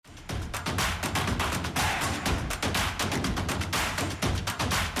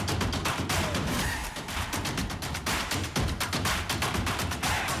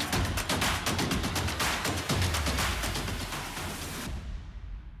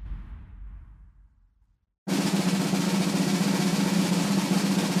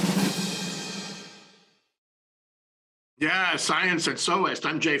Yeah, Science at SOAS.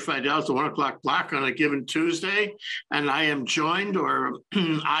 I'm Jay Fidel. It's the 1 o'clock block on a given Tuesday, and I am joined, or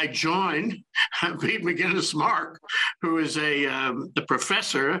I joined, Pete McGinnis-Mark, who is the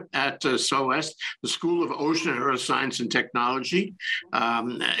professor at SOAS, the School of Ocean and Earth Science and Technology,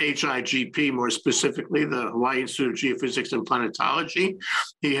 HIGP more specifically, the Hawaii Institute of Geophysics and Planetology.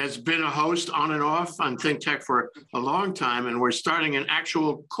 He has been a host on and off on ThinkTech for a long time, and we're starting an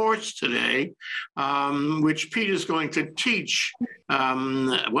actual course today, which Pete is going to teach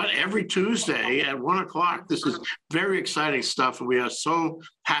every Tuesday at 1 o'clock. This is very exciting stuff, and we are so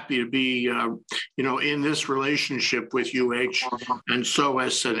happy to be in this relationship with UH and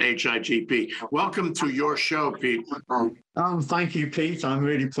SOAS and HIGP. Welcome to your show, Pete. Thank you, Pete. I'm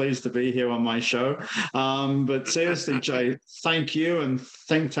really pleased to be here on my show. But seriously, Jay, thank you, and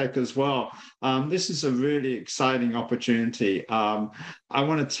ThinkTech as well. This is a really exciting opportunity. I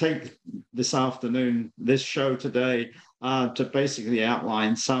want to take this afternoon, this show today, to basically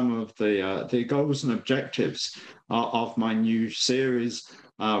outline some of the goals and objectives of my new series,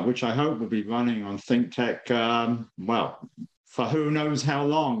 which I hope will be running on ThinkTech, for who knows how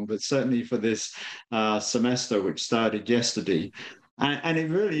long, but certainly for this semester, which started yesterday. And it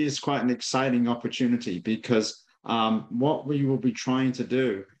really is quite an exciting opportunity because what we will be trying to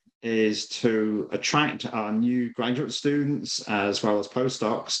do is to attract our new graduate students as well as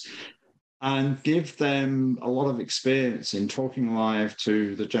postdocs and give them a lot of experience in talking live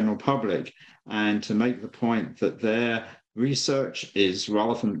to the general public, and to make the point that their research is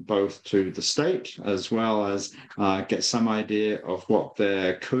relevant both to the state as well as get some idea of what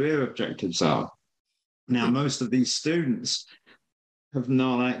their career objectives are. Now, most of these students have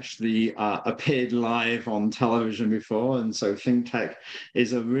not actually appeared live on television before, and so ThinkTech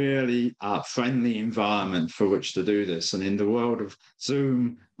is a really friendly environment for which to do this. And in the world of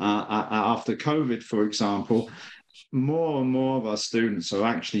Zoom, after COVID, for example, more and more of our students are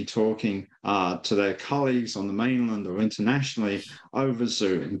actually talking to their colleagues on the mainland or internationally over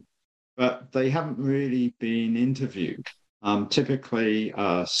Zoom, but they haven't really been interviewed. Typically,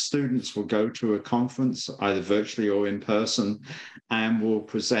 students will go to a conference, either virtually or in person, and will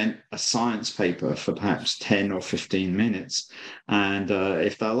present a science paper for perhaps 10 or 15 minutes. And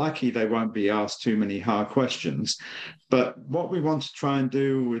if they're lucky, they won't be asked too many hard questions. But what we want to try and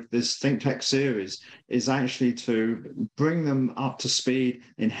do with this ThinkTech series is actually to bring them up to speed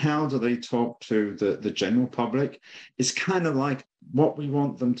in how do they talk to the general public. It's kind of like what we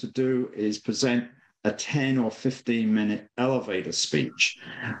want them to do is present a 10 or 15-minute elevator speech.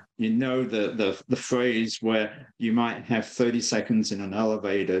 You know, the phrase where you might have 30 seconds in an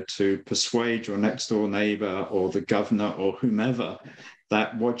elevator to persuade your next door neighbor or the governor or whomever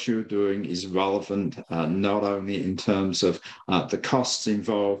that what you're doing is relevant, not only in terms of the costs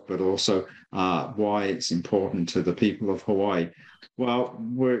involved, but also why it's important to the people of Hawaii. Well,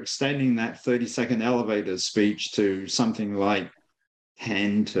 we're extending that 30-second elevator speech to something like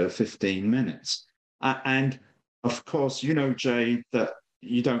 10 to 15 minutes. And of course, you know, Jay, that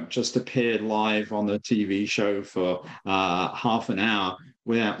you don't just appear live on a TV show for half an hour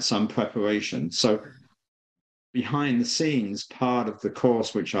without some preparation. So behind the scenes, part of the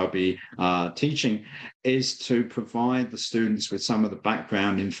course which I'll be teaching is to provide the students with some of the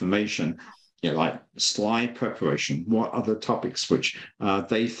background information, like slide preparation, what other topics which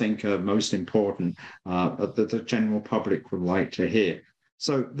they think are most important that the general public would like to hear.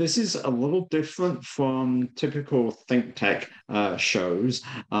 So this is a little different from typical ThinkTech shows.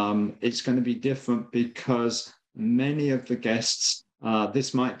 It's going to be different because many of the guests,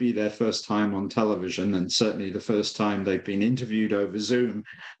 this might be their first time on television, and certainly the first time they've been interviewed over Zoom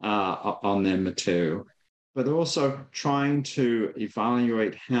on their material, but also trying to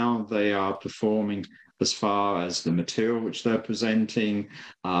evaluate how they are performing as far as the material which they're presenting.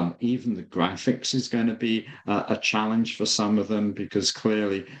 Even the graphics is going to be a challenge for some of them, because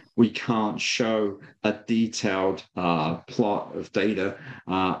clearly we can't show a detailed plot of data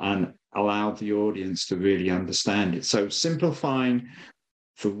and allow the audience to really understand it. So simplifying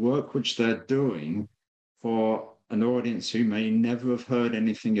the work which they're doing for an audience who may never have heard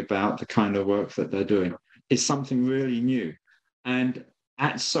anything about the kind of work that they're doing is something really new. And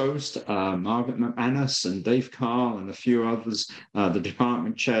at SOAS, Margaret McManus and Dave Carl and a few others, the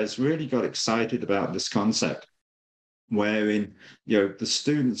department chairs, really got excited about this concept, wherein the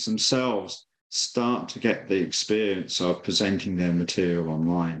students themselves start to get the experience of presenting their material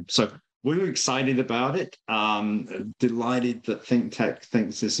online. So we're excited about it. Delighted that ThinkTech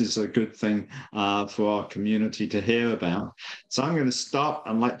thinks this is a good thing for our community to hear about. So I'm going to stop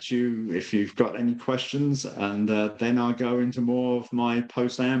and let you, if you've got any questions, and then I'll go into more of my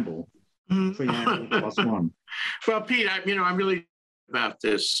post-amble, preamble plus one. Well, Pete, I'm really about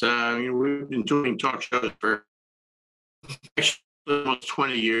this. We've been doing talk shows for almost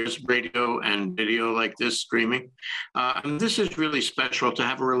 20 years, radio and video like this, streaming. And this is really special to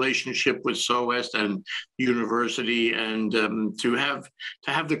have a relationship with SOWEST and university, and to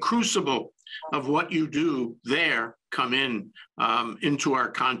have the crucible of what you do there come into our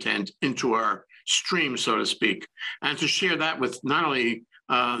content, into our stream, so to speak, and to share that with not only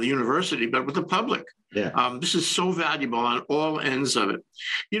the university, but with the public. Yeah. This is so valuable on all ends of it.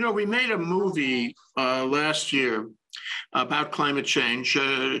 We made a movie last year about climate change.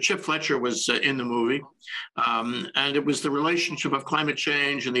 Chip Fletcher was in the movie, and it was the relationship of climate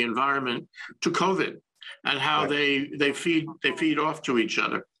change and the environment to COVID, and how they feed off to each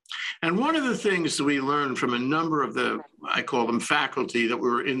other. And one of the things that we learned from a number of I call them faculty that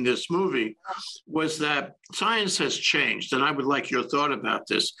were in this movie, was that science has changed. And I would like your thought about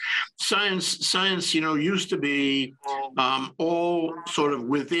this. Science, used to be all sort of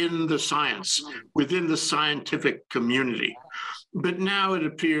within the science, within the scientific community. But now it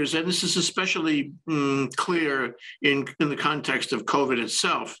appears, and this is especially clear in the context of COVID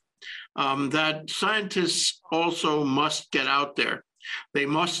itself, that scientists also must get out there. They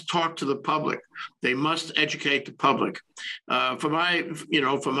must talk to the public. They must educate the public. For my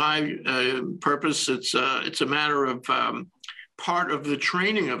purpose, it's a matter of part of the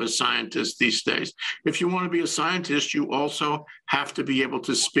training of a scientist these days. If you want to be a scientist, you also have to be able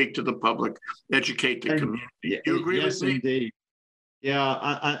to speak to the public, educate the community. You agree with me? Yes, indeed.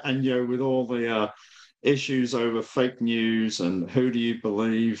 Yeah, and with all the issues over fake news and who do you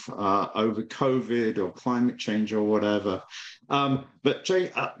believe over COVID or climate change or whatever. But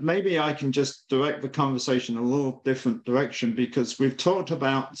Jay, maybe I can just direct the conversation a little different direction, because we've talked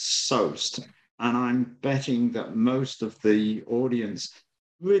about SOAST, and I'm betting that most of the audience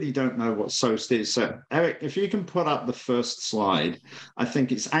really don't know what SOAST is. So Eric, if you can put up the first slide, I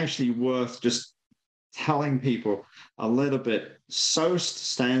think it's actually worth just telling people a little bit. SOAST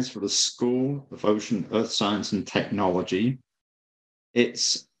stands for the School of Ocean, Earth Science and Technology.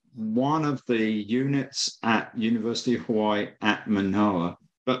 It's one of the units at University of Hawaii at Manoa.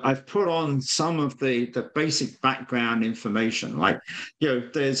 But I've put on some of the basic background information. Like,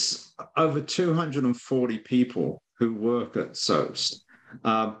 there's over 240 people who work at SOAST.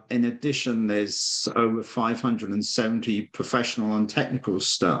 In addition, there's over 570 professional and technical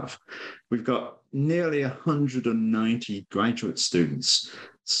staff. We've got nearly 190 graduate students,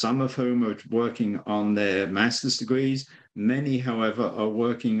 some of whom are working on their master's degrees. Many, however, are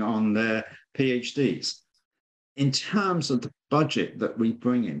working on their PhDs. In terms of the budget that we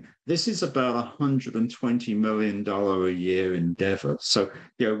bring in, this is about $120 million a year endeavor. So,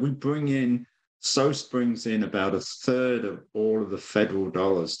 we bring in, SOAST brings in about a third of all of the federal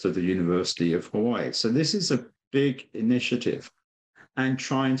dollars to the University of Hawaii. So this is a big initiative, and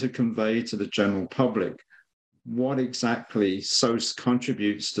trying to convey to the general public what exactly SOAST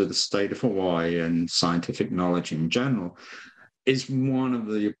contributes to the state of Hawaii and scientific knowledge in general is one of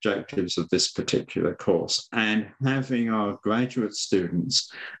the objectives of this particular course. And having our graduate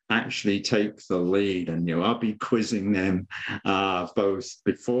students actually take the lead, and I'll be quizzing them both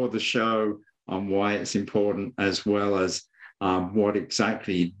before the show on why it's important, as well as what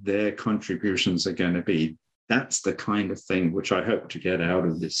exactly their contributions are going to be. That's the kind of thing which I hope to get out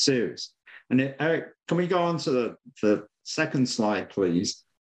of this series. And Eric, can we go on to the second slide, please,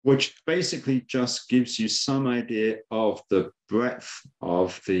 which basically just gives you some idea of the breadth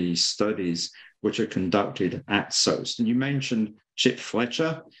of the studies which are conducted at SOAST. And you mentioned Chip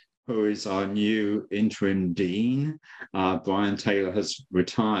Fletcher, who is our new interim dean. Brian Taylor has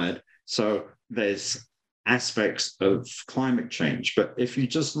retired. So there's aspects of climate change. But if you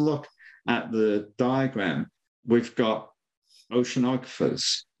just look at the diagram, we've got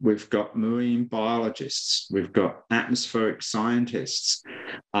oceanographers, we've got marine biologists, we've got atmospheric scientists.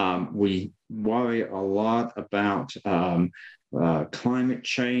 We worry a lot about climate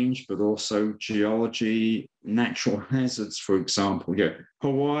change, but also geology, natural hazards, for example.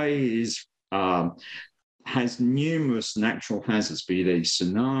 Hawaii has numerous natural hazards, be they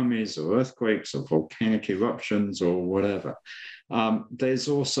tsunamis or earthquakes or volcanic eruptions or whatever. There's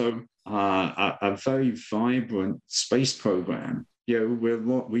also a very vibrant space program.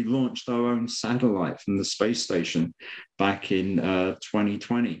 We launched our own satellite from the space station back in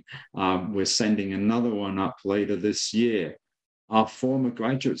 2020. We're sending another one up later this year. Our former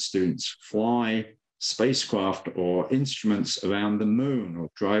graduate students fly spacecraft or instruments around the moon or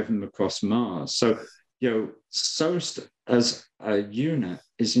drive them across Mars. So, SOAST as a unit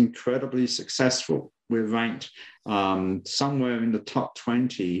is incredibly successful. we're ranked somewhere in the top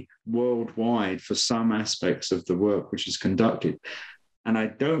 20 worldwide for some aspects of the work which is conducted. And I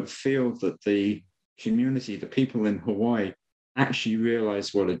don't feel that the community, the people in Hawaii, actually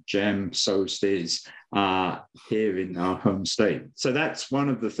realize what a gem SOAST is here in our home state. So that's one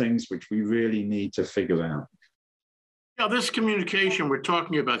of the things which we really need to figure out. Now, this communication we're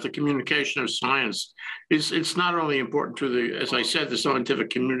talking about, the communication of science, it's not only important to the, as I said, the scientific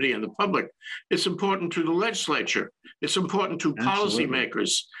community and the public. It's important to the legislature. It's important to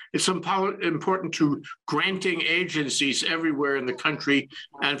policymakers. It's important to granting agencies everywhere in the country,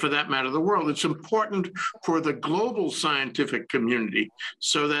 and for that matter, the world. It's important for the global scientific community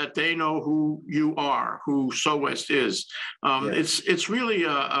so that they know who you are, who SOWEST is. It's really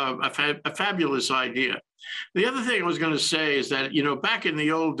a fabulous idea. The other thing I was going to say is that, back in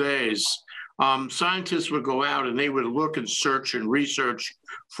the old days, scientists would go out and they would look and search and research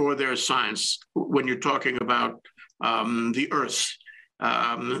for their science when you're talking about the Earth,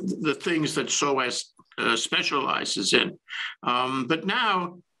 the things that SOAS specializes in. But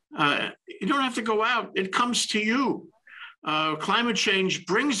now you don't have to go out. It comes to you. Climate change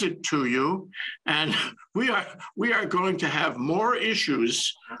brings it to you, and we are going to have more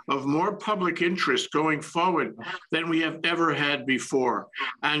issues of more public interest going forward than we have ever had before.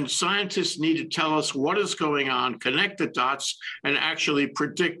 And scientists need to tell us what is going on, connect the dots, and actually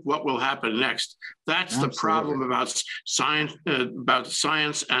predict what will happen next. That's Absolutely. The problem about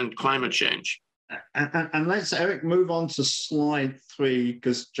science and climate change. And let's, Eric, move on to slide 3,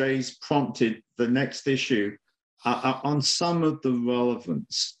 because Jay's prompted the next issue. On some of the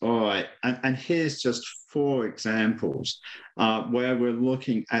relevance. All right, and here's just 4 examples where we're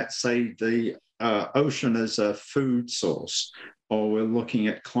looking at, say, the ocean as a food source, or we're looking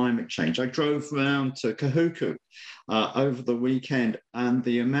at climate change. I drove around to Kahuku over the weekend, and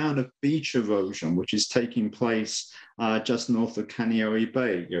the amount of beach erosion which is taking place just north of Kaneohe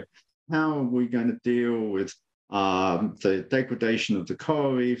Bay. How are we going to deal with the degradation of the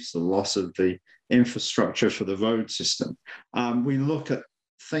coral reefs, the loss of the infrastructure for the road system? We look at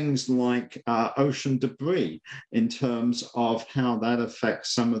things like ocean debris in terms of how that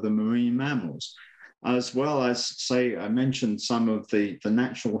affects some of the marine mammals, as well as, say, I mentioned some of the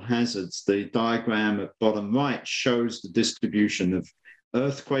natural hazards. The diagram at bottom right shows the distribution of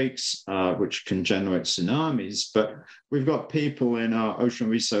earthquakes, which can generate tsunamis. But we've got people in our ocean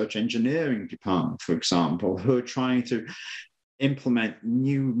research engineering department, for example, who are trying to implement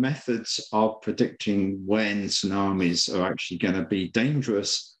new methods of predicting when tsunamis are actually going to be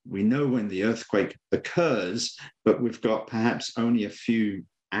dangerous. We know when the earthquake occurs, but we've got perhaps only a few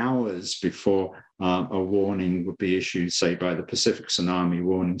hours before a warning would be issued, say, by the Pacific Tsunami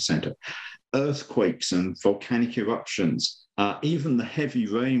Warning Center. Earthquakes and volcanic eruptions, even the heavy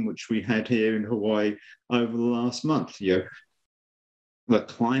rain which we had here in Hawaii over the last month. The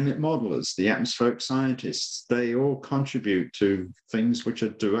climate modelers, the atmospheric scientists, they all contribute to things which are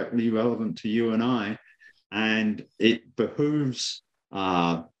directly relevant to you and I. And it behooves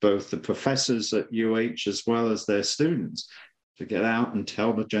both the professors at UH as well as their students to get out and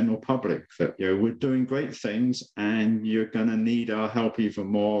tell the general public that we're doing great things, and you're going to need our help even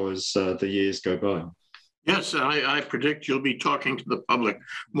more as the years go by. Yes, I predict you'll be talking to the public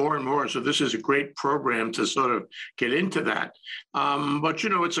more and more. So this is a great program to sort of get into that. But,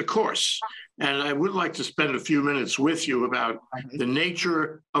 it's a course. And I would like to spend a few minutes with you about the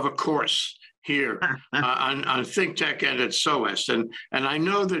nature of a course here on ThinkTech and at SOAS. And I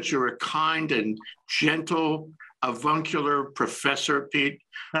know that you're a kind and gentle, avuncular professor, Pete,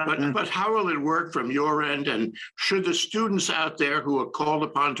 but how will it work from your end? And should the students out there who are called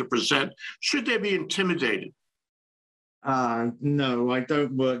upon to present, should they be intimidated? No, I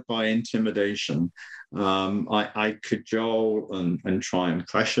don't work by intimidation. I cajole and try and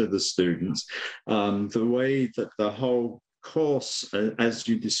pressure the students. The way that the whole course, as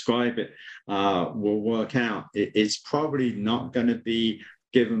you describe it, will work out, it's probably not going to be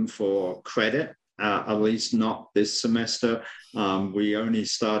given for credit. At least not this semester. We only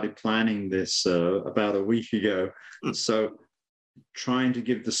started planning this about a week ago. So trying to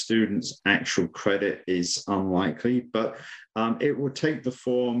give the students actual credit is unlikely, but it will take the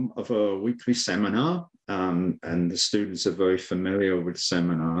form of a weekly seminar, and the students are very familiar with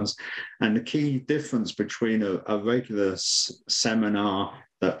seminars. And the key difference between a regular seminar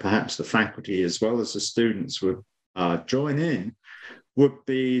that perhaps the faculty as well as the students would join in would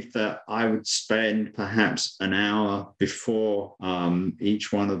be that I would spend perhaps an hour before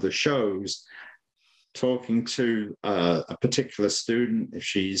each one of the shows talking to a particular student, if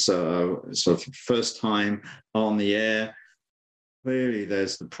she's sort of first time on the air, clearly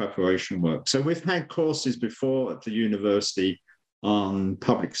there's the preparation work. So we've had courses before at the university on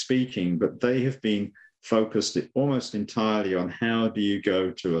public speaking, but they have been focused almost entirely on how do you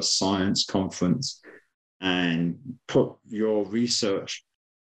go to a science conference and put your research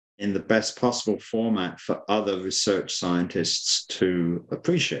in the best possible format for other research scientists to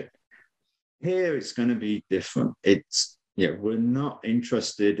appreciate. Here it's going to be different. We're not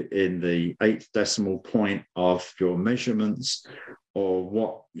interested in the 8th decimal point of your measurements or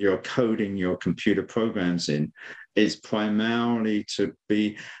what you're coding your computer programs in. It's primarily to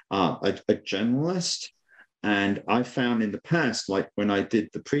be a generalist. And I found in the past, like when I did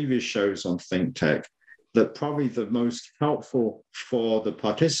the previous shows on ThinkTech, that probably the most helpful for the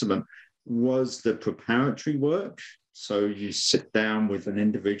participant was the preparatory work. So you sit down with an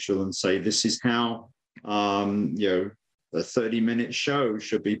individual and say, this is how, a 30-minute show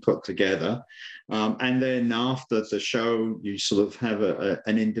should be put together. And then after the show, you sort of have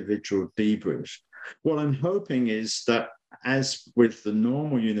an individual debrief. What I'm hoping is that, as with the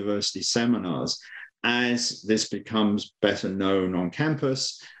normal university seminars, as this becomes better known on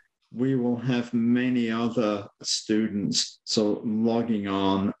campus, we will have many other students sort of logging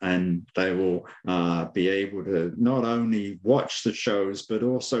on, and they will be able to not only watch the shows, but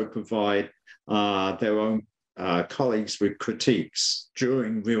also provide their own colleagues with critiques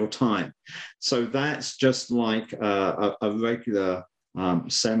during real time. So that's just like a regular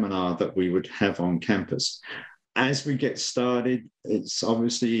seminar that we would have on campus. As we get started, it's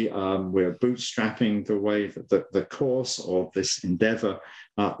obviously we're bootstrapping the way that the course or this endeavor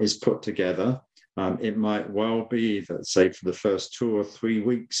is put together. It might well be that, say, for the first 2 or 3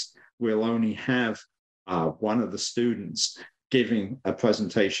 weeks, we'll only have one of the students giving a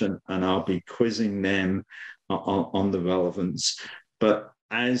presentation, and I'll be quizzing them on the relevance. But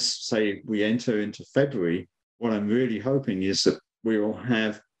as, say, we enter into February, what I'm really hoping is that we will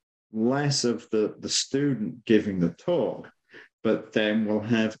have less of the student giving the talk, but then we'll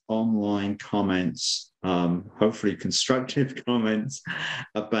have online comments, hopefully constructive comments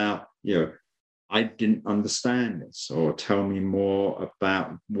about, I didn't understand this, or tell me more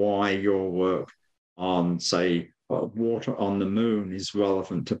about why your work on, say, water on the moon is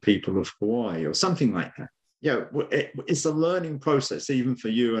relevant to people of Hawaii, or something like that. It's a learning process, even for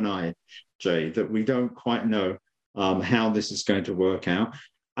you and I, Jay, that we don't quite know how this is going to work out.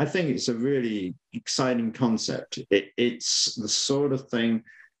 I think it's a really exciting concept. It's the sort of thing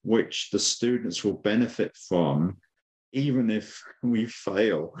which the students will benefit from, even if we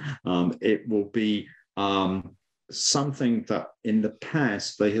fail. It will be something that in the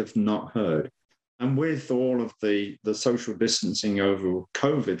past they have not heard. And with all of the social distancing over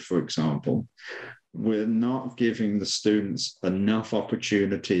COVID, for example, we're not giving the students enough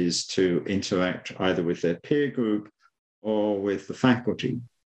opportunities to interact either with their peer group or with the faculty.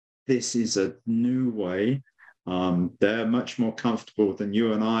 This is a new way. They're much more comfortable than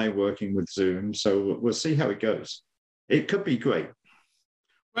you and I working with Zoom. So we'll see how it goes. It could be great.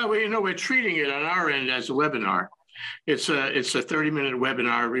 Well, we're treating it on our end as a webinar. It's a 30-minute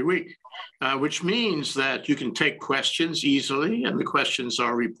webinar every week, which means that you can take questions easily, and the questions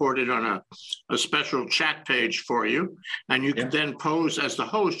are reported on a special chat page for you. And you can then pose, as the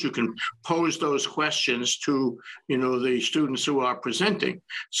host, you can pose those questions to, the students who are presenting.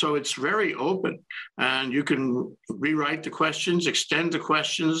 So it's very open, and you can rewrite the questions, extend the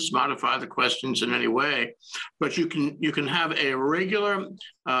questions, modify the questions in any way. But you can have a regular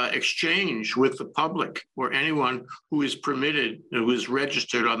exchange with the public or anyone who is permitted, who is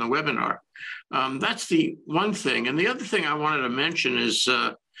registered on the webinar. That's the one thing. And the other thing I wanted to mention is,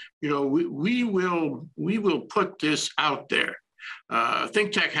 we will put this out there.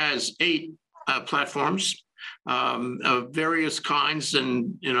 ThinkTech has 8 platforms of various kinds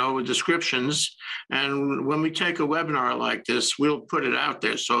and, descriptions. And when we take a webinar like this, we'll put it out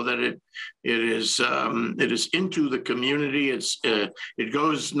there so that it is into the community. It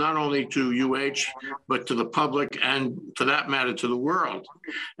goes not only to UH, but to the public, and for that matter, to the world.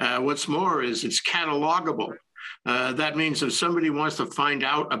 What's more is it's catalogable. That means if somebody wants to find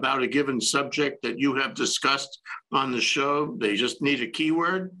out about a given subject that you have discussed on the show, they just need a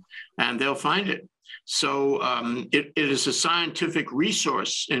keyword and they'll find it. So it is a scientific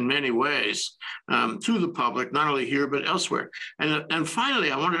resource in many ways to the public, not only here, but elsewhere. And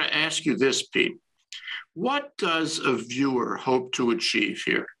finally, I wanted to ask you this, Pete. What does a viewer hope to achieve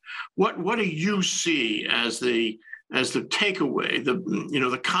here? What do you see as the takeaway,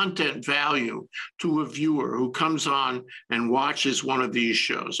 the content value to a viewer who comes on and watches one of these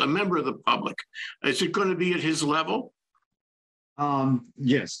shows, a member of the public? Is it going to be at his level?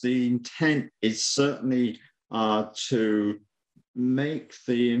 Yes, the intent is certainly to make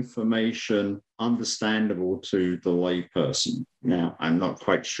the information understandable to the layperson. Now, I'm not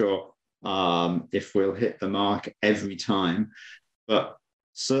quite sure if we'll hit the mark every time, but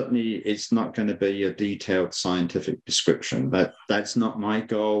certainly it's not going to be a detailed scientific description. That's not my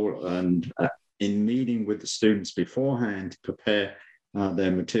goal. And in meeting with the students beforehand to prepare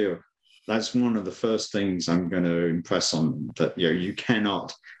their material, that's one of the first things I'm going to impress on them, that you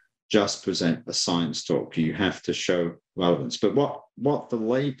cannot just present a science talk. You have to show relevance. But what the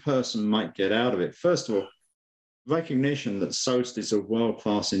lay person might get out of it, first of all, recognition that SOAST is a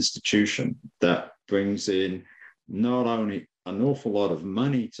world-class institution that brings in not only an awful lot of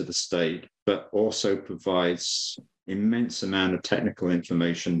money to the state, but also provides immense amount of technical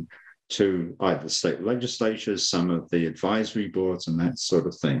information to either state legislatures, some of the advisory boards, and that sort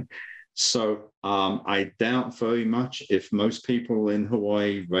of thing. So I doubt very much if most people in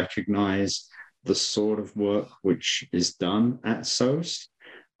Hawaii recognize the sort of work which is done at SOAST.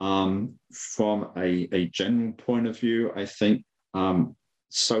 From a general point of view, I think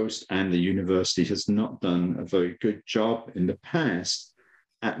SOAST and the university has not done a very good job in the past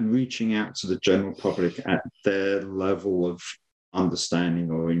at reaching out to the general public at their level of understanding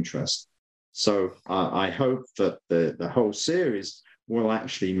or interest. So I hope that the whole series will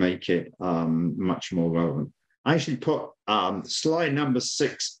actually make it much more relevant. I actually put slide number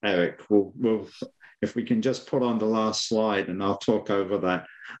 6, Eric. We'll if we can just put on the last slide, and I'll talk over that.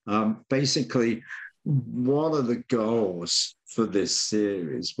 Basically, what are the goals for this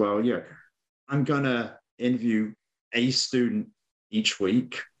series? Well, I'm going to interview a student each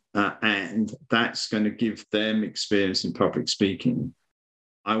week, and that's going to give them experience in public speaking.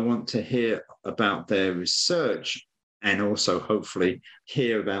 I want to hear about their research and also hopefully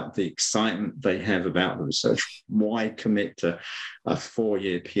hear about the excitement they have about the research. Why commit to a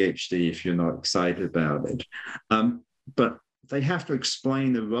 4-year PhD if you're not excited about it? But they have to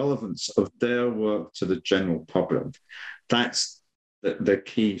explain the relevance of their work to the general public. That's the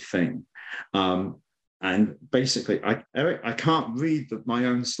key thing. And basically, Eric, I can't read my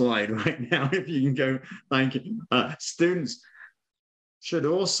own slide right now. If you can go, thank you. Students should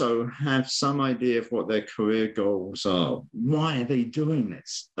also have some idea of what their career goals are. Why are they doing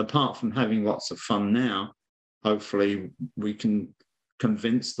this? Apart from having lots of fun now, hopefully we can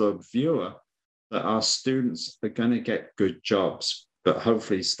convince the viewer that our students are going to get good jobs, but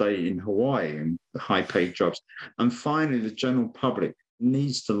hopefully stay in Hawaii and high-paid jobs. And finally, the general public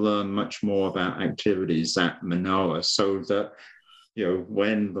needs to learn much more about activities at Manoa so that,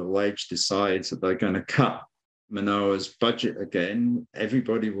 when the ledge decides that they're going to cut Manoa's budget again,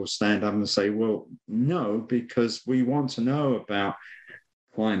 everybody will stand up and say, well, no, because we want to know about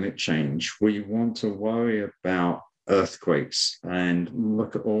climate change. We want to worry about earthquakes and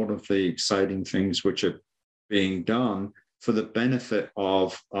look at all of the exciting things which are being done for the benefit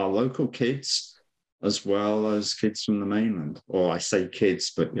of our local kids as well as kids from the mainland. Or I say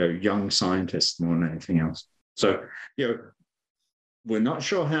kids, but young scientists more than anything else. So, we're not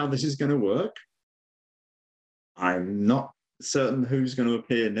sure how this is going to work. I'm not certain who's going to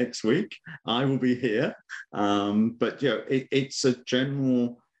appear next week. I will be here. But it's a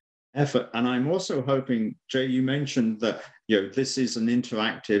general effort. And I'm also hoping, Jay, you mentioned that this is an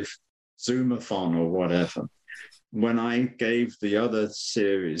interactive Zoomathon or whatever. When I gave the other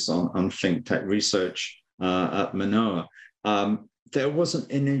series on think tech research at Manoa, there wasn't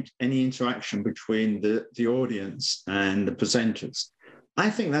any interaction between the audience and the presenters. I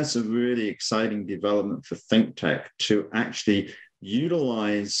think that's a really exciting development for ThinkTech to actually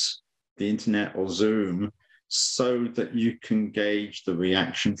utilize the internet or Zoom so that you can gauge the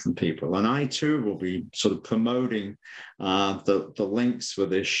reaction from people. And I too will be sort of promoting the links for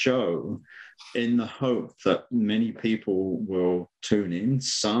this show in the hope that many people will tune in.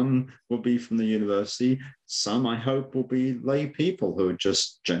 Some will be from the university. Some, I hope, will be lay people who are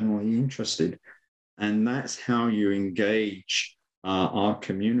just generally interested. And that's how you engage our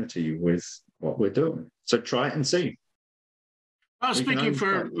community with what we're doing. So try it and see. Well, speaking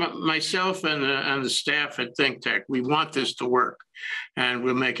for myself and the staff at ThinkTech, we want this to work, and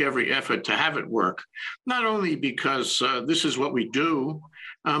we'll make every effort to have it work. Not only because this is what we do,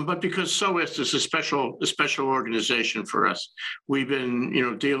 but because SOAST is a special organization for us. We've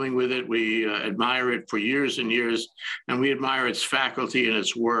been, dealing with it. We admire it for years and years, and we admire its faculty and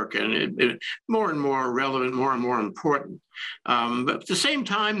its work, and it more and more relevant, more and more important. But at the same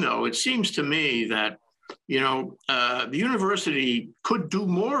time, though, it seems to me that the university could do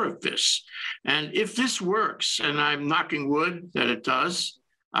more of this. And if this works, and I'm knocking wood that it does,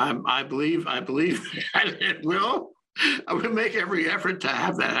 I believe that it will. I will make every effort to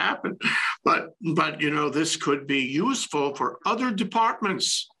have that happen. but this could be useful for other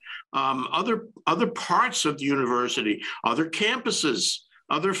departments, other parts of the university, other campuses,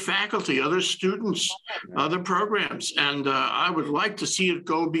 other faculty, other students, other programs. And I would like to see it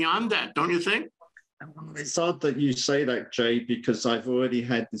go beyond that, don't you think? It's odd that you say that, Jay, because I've already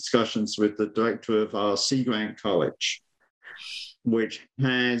had discussions with the director of our Sea Grant College, which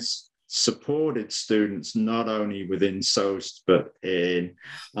has supported students not only within SOAST, but in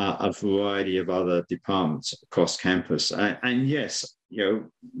a variety of other departments across campus. And yes,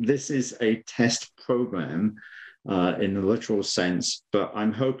 this is a test program in the literal sense, but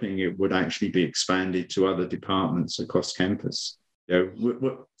I'm hoping it would actually be expanded to other departments across campus.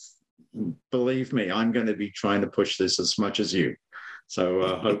 Believe me, I'm going to be trying to push this as much as you.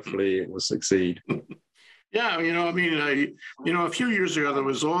 So hopefully it will succeed. Yeah, a few years ago, there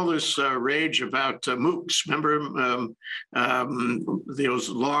was all this rage about MOOCs. Remember those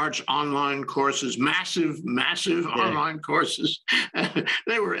large online courses, massive online courses?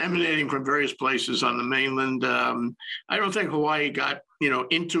 They were emanating from various places on the mainland. I don't think Hawaii got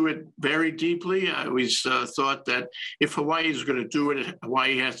into it very deeply. I always thought that if Hawaii is going to do it,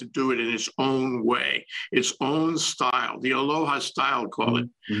 Hawaii has to do it in its own way, its own style, the Aloha style, call it.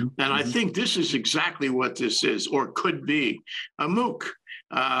 Mm-hmm. And I think this is exactly what this is, or could be, a MOOC,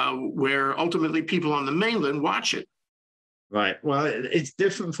 where ultimately people on the mainland watch it. Right. Well, it's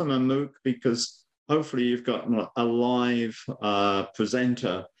different from a MOOC because hopefully you've got a live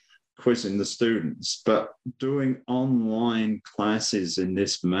presenter quizzing the students, but doing online classes in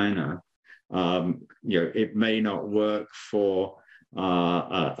this manner, it may not work for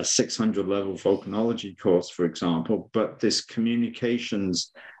a 600 level volcanology course, for example, but this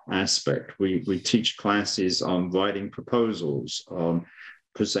communications aspect, we teach classes on writing proposals, on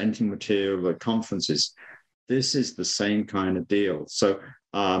presenting material at conferences. This is the same kind of deal. So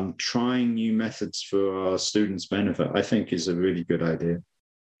trying new methods for our students' benefit, I think, is a really good idea.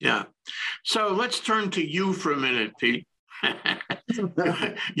 Yeah. So let's turn to you for a minute, Pete.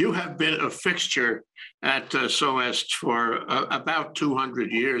 You have been a fixture at SOAST for about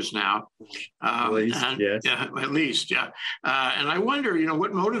 200 years now. At least, yes. Yeah, at least, yeah. And I wonder,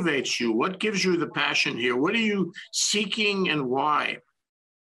 what motivates you? What gives you the passion here? What are you seeking and why?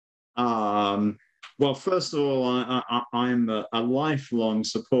 Well, first of all, I'm a lifelong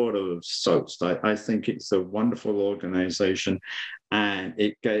supporter of SOAST. I think it's a wonderful organization, and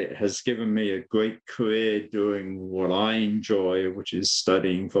it has given me a great career doing what I enjoy, which is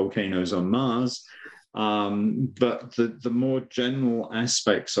studying volcanoes on Mars. But the more general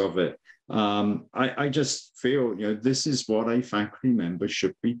aspects of it, I just feel, this is what a faculty member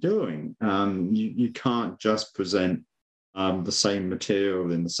should be doing. You can't just present the same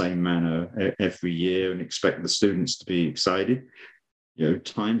material in the same manner every year and expect the students to be excited.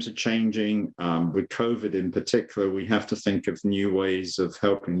 Times are changing. With COVID in particular, we have to think of new ways of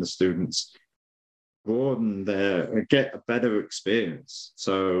helping the students get a better experience.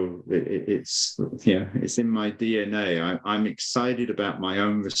 So it's in my DNA. I'm excited about my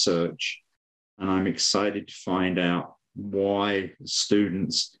own research, and I'm excited to find out why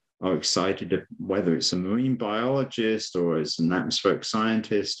students are excited, whether it's a marine biologist or it's an atmospheric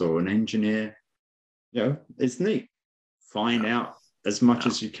scientist or an engineer. It's neat. Find out as much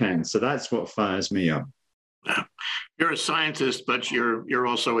as you can. So that's what fires me up. You're a scientist, but you're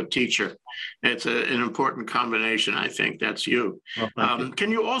also a teacher. It's an important combination, I think. That's you. Well,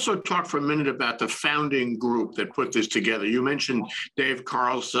 can you also talk for a minute about the founding group that put this together? You mentioned Dave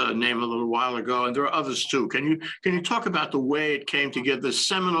Carl's name a little while ago, and there are others too. Can you talk about the way it came together, the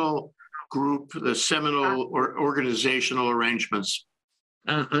seminal group, the seminal or organizational arrangements?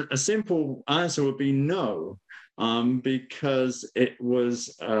 A simple answer would be no, because it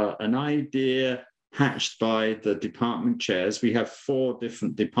was an idea hatched by the department chairs. We have 4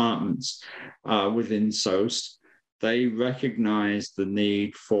 different departments within SOAST. They recognized the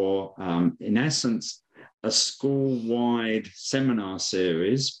need for, in essence, a school-wide seminar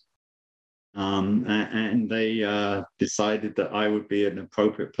series. And they decided that I would be an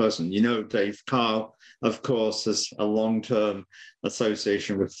appropriate person. Dave Carl, of course, has a long-term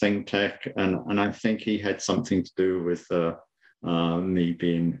association with ThinkTech, and I think he had something to do with me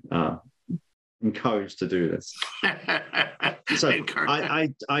being encouraged to do this. So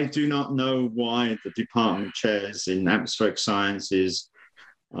I do not know why the department chairs in atmospheric sciences,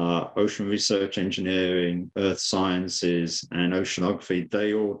 ocean research engineering, earth sciences, and oceanography,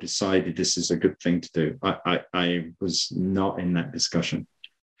 they all decided this is a good thing to do. I was not in that discussion.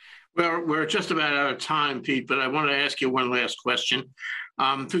 Well, we're just about out of time, Pete, but I want to ask you one last question.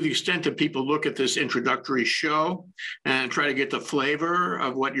 To the extent that people look at this introductory show and try to get the flavor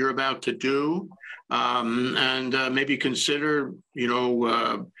of what you're about to do, and maybe consider,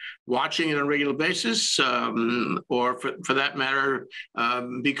 watching it on a regular basis, or for that matter,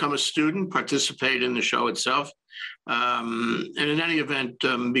 become a student, participate in the show itself, and in any event,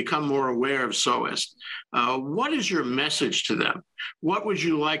 become more aware of SOAS. What is your message to them? What would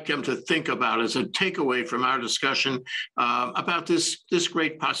you like them to think about as a takeaway from our discussion about this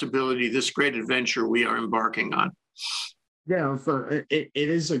great possibility, this great adventure we are embarking on? Yeah, it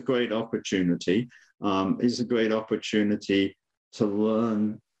is a great opportunity. It's a great opportunity to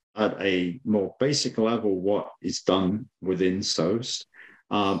learn at a more basic level what is done within SOAS.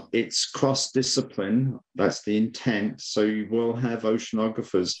 It's cross-discipline. That's the intent. So you will have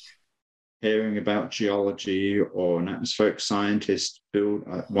oceanographers hearing about geology, or an atmospheric scientist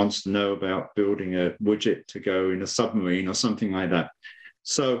wants to know about building a widget to go in a submarine or something like that.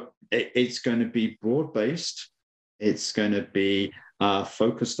 So it's going to be broad-based. It's going to be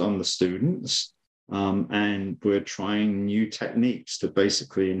focused on the students. And we're trying new techniques to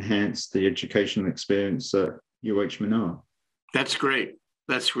basically enhance the educational experience at UH Manoa. That's great.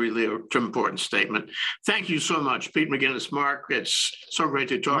 That's really an important statement. Thank you so much, Pete McGinnis-Mark. It's so great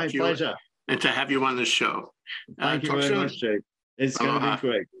to talk to you. My pleasure. And to have you on the show. Thank you very much, Jake. It's going to be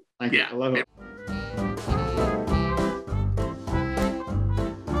great. Thank you. Aloha.